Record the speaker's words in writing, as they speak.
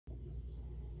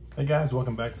Hey guys,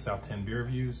 welcome back to South 10 Beer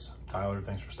Reviews. Tyler,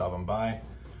 thanks for stopping by.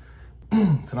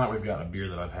 Tonight we've got a beer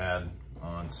that I've had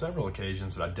on several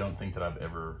occasions, but I don't think that I've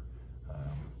ever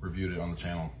reviewed it on the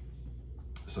channel.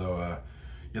 So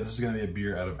yeah, this is gonna be a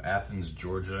beer out of Athens,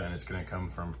 Georgia, and it's gonna come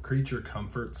from Creature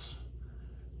Comforts.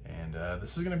 And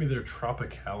this is gonna be their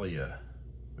Tropicália,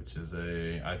 which is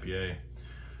a IPA.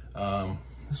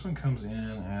 This one comes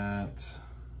in at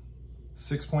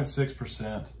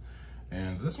 6.6%.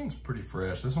 And this one's pretty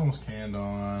fresh. This one was canned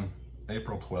on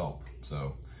April 12th,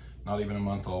 so not even a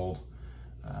month old.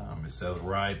 It says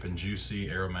ripe and juicy,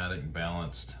 aromatic,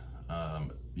 balanced.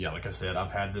 Yeah, like I said,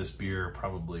 I've had this beer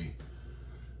probably,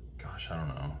 gosh, I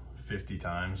don't know, 50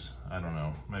 times. I don't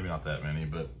know, maybe not that many,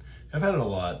 but I've had it a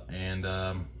lot,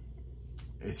 and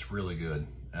it's really good.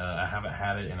 I haven't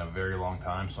had it in a very long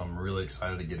time, so I'm really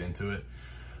excited to get into it.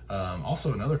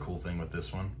 Also, another cool thing with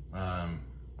this one,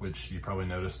 which you probably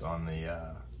noticed on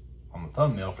the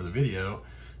thumbnail for the video,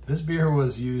 this beer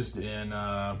was used in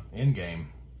Endgame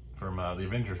from the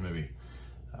Avengers movie.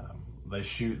 They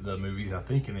shoot the movies, I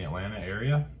think, in the Atlanta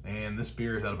area, and this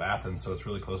beer is out of Athens, so it's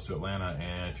really close to Atlanta.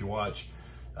 And if you watch,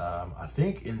 I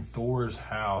think in Thor's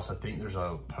house, I think there's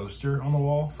a poster on the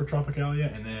wall for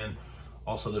Tropicália, and then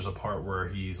also there's a part where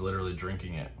he's literally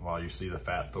drinking it while you see the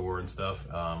fat Thor and stuff.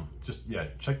 Just, yeah,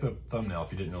 check the thumbnail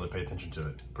if you didn't really pay attention to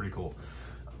it. Pretty cool.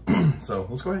 So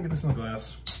let's go ahead and get this in the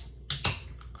glass.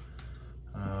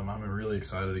 I'm really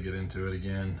excited to get into it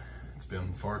again. It's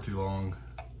been far too long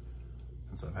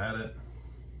since I've had it.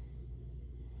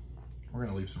 We're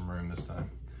gonna leave some room this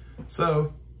time.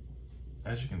 So,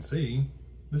 as you can see,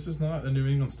 this is not a New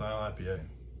England style IPA.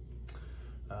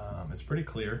 It's pretty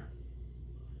clear.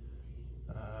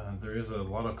 There is a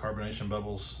lot of carbonation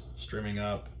bubbles streaming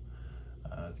up.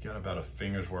 It's got about a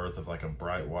finger's worth of like a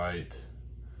bright white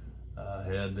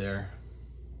head there.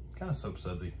 Kind of soap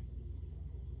sudsy.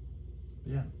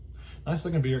 Yeah, nice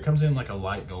looking beer. It comes in like a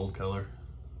light gold color.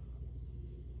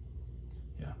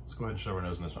 Yeah, let's go ahead and shove our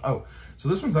nose in this one. Oh, so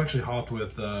this one's actually hopped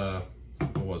with,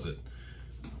 what was it?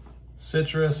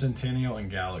 Citrus, Centennial, and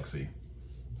Galaxy.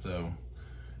 So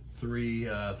three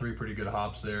pretty good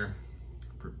hops there.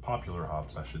 Popular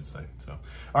hops, I should say. So,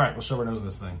 all right, let's shove our nose in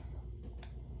this thing.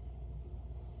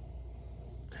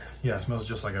 Yeah, it smells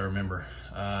just like I remember.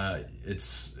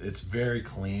 It's very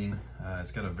clean.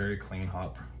 It's got a very clean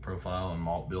hop profile and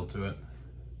malt bill to it.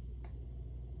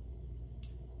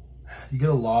 You get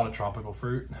a lot of tropical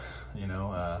fruit,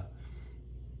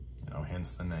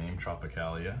 hence the name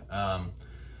Tropicália.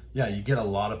 Yeah, you get a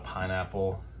lot of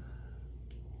pineapple.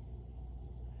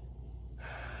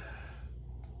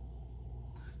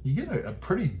 You get a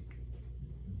pretty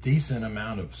decent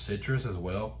amount of citrus as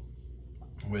well,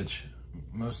 which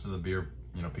most of the beer,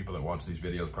 people that watch these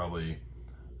videos probably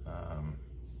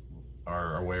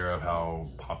are aware of how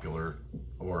popular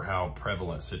or how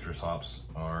prevalent citrus hops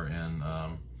are in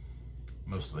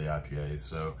most of the IPAs.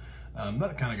 So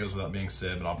that kind of goes without being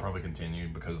said, but I'll probably continue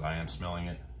because I am smelling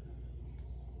it.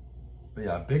 But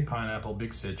yeah, big pineapple,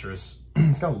 big citrus.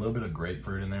 It's got a little bit of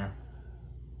grapefruit in there.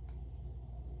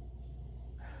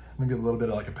 Maybe a little bit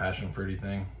of like a passion fruity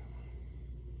thing.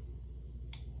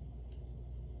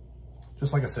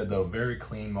 Just like I said though, very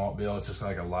clean malt bill. It's just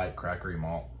like a light crackery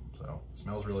malt. So it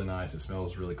smells really nice. It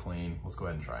smells really clean. Let's go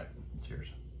ahead and try it. Cheers.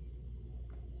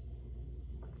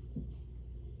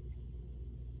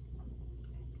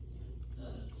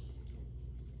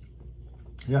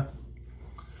 Yeah,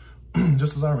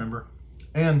 just as I remember.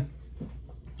 And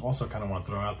also kind of want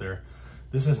to throw out there,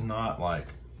 this is not like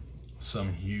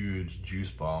some huge juice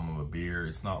bomb of a beer.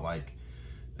 It's not like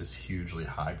this hugely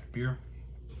hyped beer,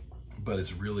 but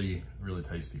it's really, really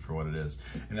tasty for what it is.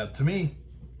 And now, to me,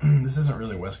 this isn't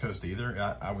really West Coast either.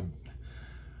 I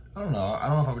don't know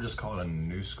if I would just call it a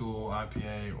new school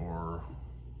IPA or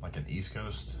like an East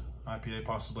Coast IPA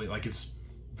possibly. Like, it's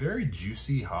very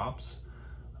juicy hops,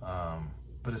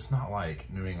 but it's not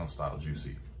like New England style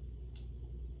juicy.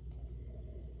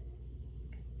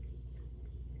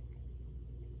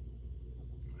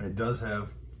 It does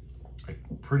have a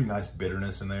pretty nice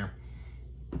bitterness in there.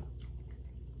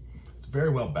 It's very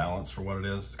well balanced for what it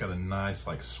is. It's got a nice,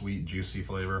 like, sweet, juicy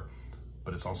flavor,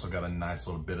 but it's also got a nice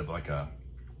little bit of like a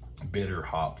bitter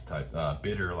hop type,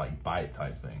 bitter like bite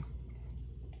type thing.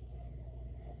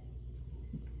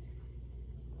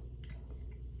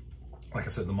 Like I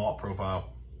said, the malt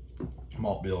profile,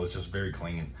 malt bill is just very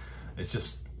clean. It's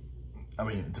just, I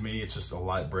mean, to me, it's just a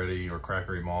light bready or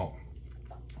crackery malt.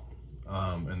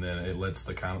 And then it lets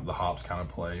the hops kind of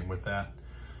play with that.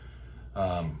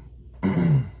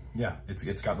 Yeah,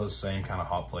 it's got those same kind of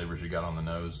hop flavors you got on the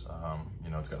nose.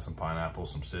 It's got some pineapple,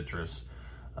 some citrus,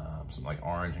 some like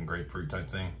orange and grapefruit type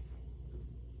thing.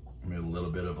 Maybe a little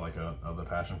bit of like of the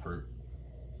passion fruit.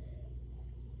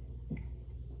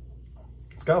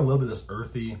 It's got a little bit of this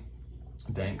earthy,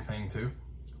 dank thing too.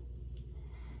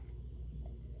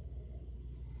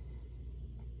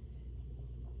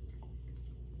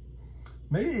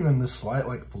 Maybe even this slight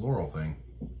like floral thing.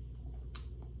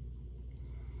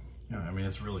 Yeah, I mean,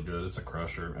 it's really good. It's a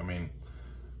crusher. I mean,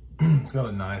 it's got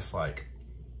a nice like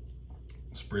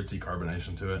spritzy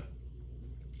carbonation to it.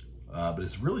 But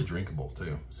it's really drinkable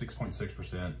too.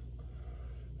 6.6%.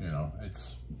 You know,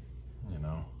 it's, you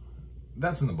know,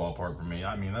 that's in the ballpark for me.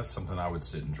 I mean, that's something I would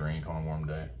sit and drink on a warm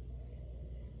day.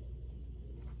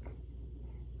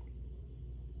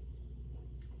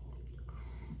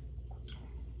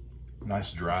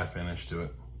 Nice dry finish to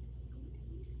it.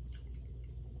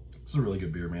 This is a really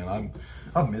good beer, man.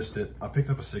 I've missed it. I picked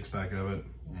up a 6-pack of it,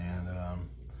 and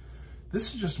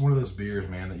this is just one of those beers,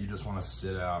 man, that you just want to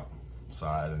sit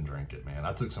outside and drink it, man.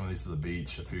 I took some of these to the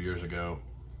beach a few years ago,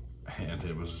 and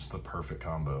it was just the perfect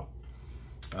combo.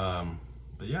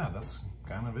 But yeah, that's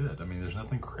kind of it. I mean, there's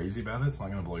nothing crazy about it. It's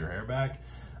not going to blow your hair back.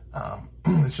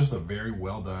 It's just a very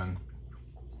well done,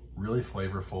 really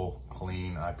flavorful,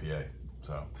 clean IPA.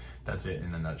 So that's it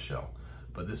in a nutshell.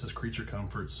 But this is Creature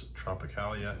Comforts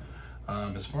Tropicália.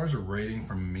 As far as a rating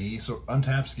from me, so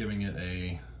Untapped's giving it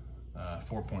a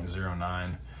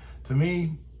 4.09. To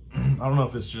me, I don't know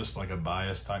if it's just like a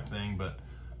bias type thing, but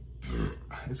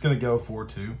it's gonna go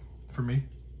 4.2 for me.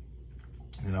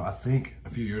 You know, I think a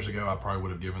few years ago, I probably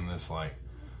would have given this like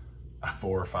a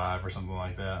 4 or 5 or something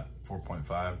like that,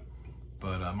 4.5.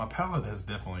 But my palate has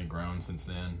definitely grown since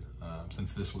then,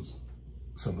 since this was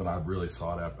something I really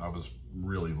sought after. I was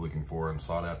really looking for and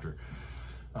sought after.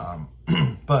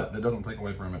 But that doesn't take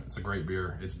away from it. It's a great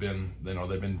beer. It's been, you know,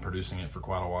 they've been producing it for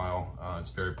quite a while. It's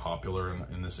very popular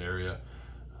in this area,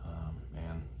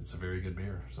 and it's a very good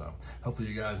beer. So hopefully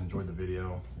you guys enjoyed the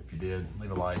video. If you did,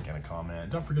 leave a like and a comment.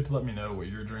 Don't forget to let me know what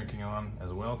you're drinking on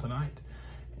as well tonight.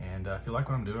 And if you like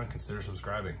what I'm doing, consider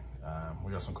subscribing.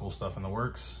 We got some cool stuff in the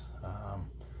works.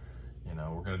 You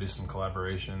know, we're gonna do some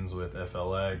collaborations with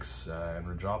FLX and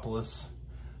Regopolis.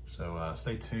 So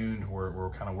stay tuned. We're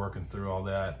kind of working through all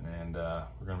that, and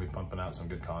we're gonna be pumping out some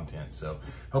good content. So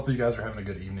hopefully you guys are having a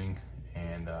good evening,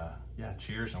 and yeah,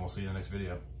 cheers, and we'll see you in the next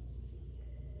video.